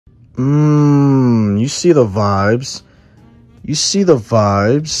You see the vibes. You see the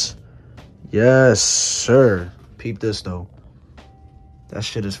vibes. Yes, sir. Peep this, though. That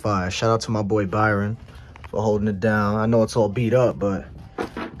shit is fire. Shout out to my boy Byron for holding it down. I know it's all beat up, but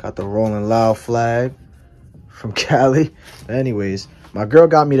got the Rolling Loud flag from Cali. But anyways, my girl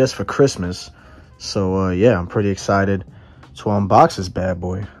got me this for Christmas. So, yeah, I'm pretty excited to unbox this bad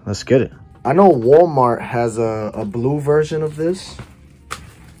boy. Let's get it. I know Walmart has a blue version of this.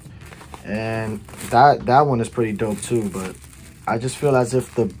 And that one is pretty dope too, but I just feel as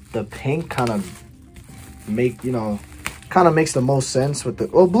if the pink kind of makes the most sense with the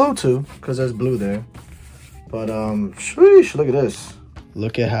blue too, because there's blue there. But sheesh, look at this.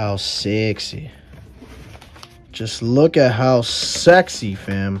 Look at how sexy. Just look at how sexy,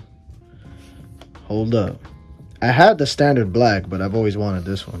 fam. Hold up. I had the standard black, but I've always wanted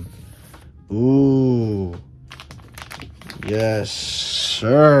this one. Ooh. Yes,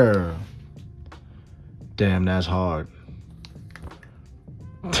 sir. Damn, that's hard.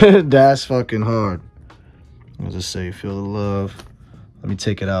 That's fucking hard. I'll just say, feel the love. Let me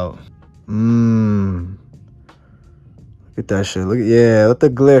take it out. Look at that shit. Look, yeah, let the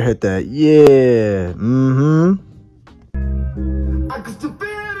glare hit that. Yeah.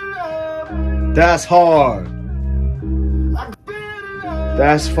 That's hard.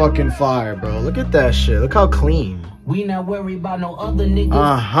 That's fucking fire, bro. Look at that shit. Look how clean. We not worried about no other niggas.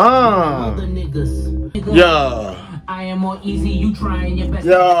 Other niggas. Yeah. I am more easy, you trying your best.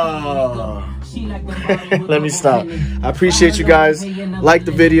 Yeah. Let me stop. I appreciate you guys. Like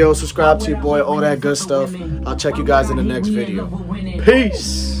the video, subscribe to your boy, all that good stuff. I'll check you guys in the next video.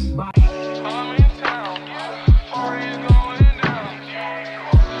 Peace.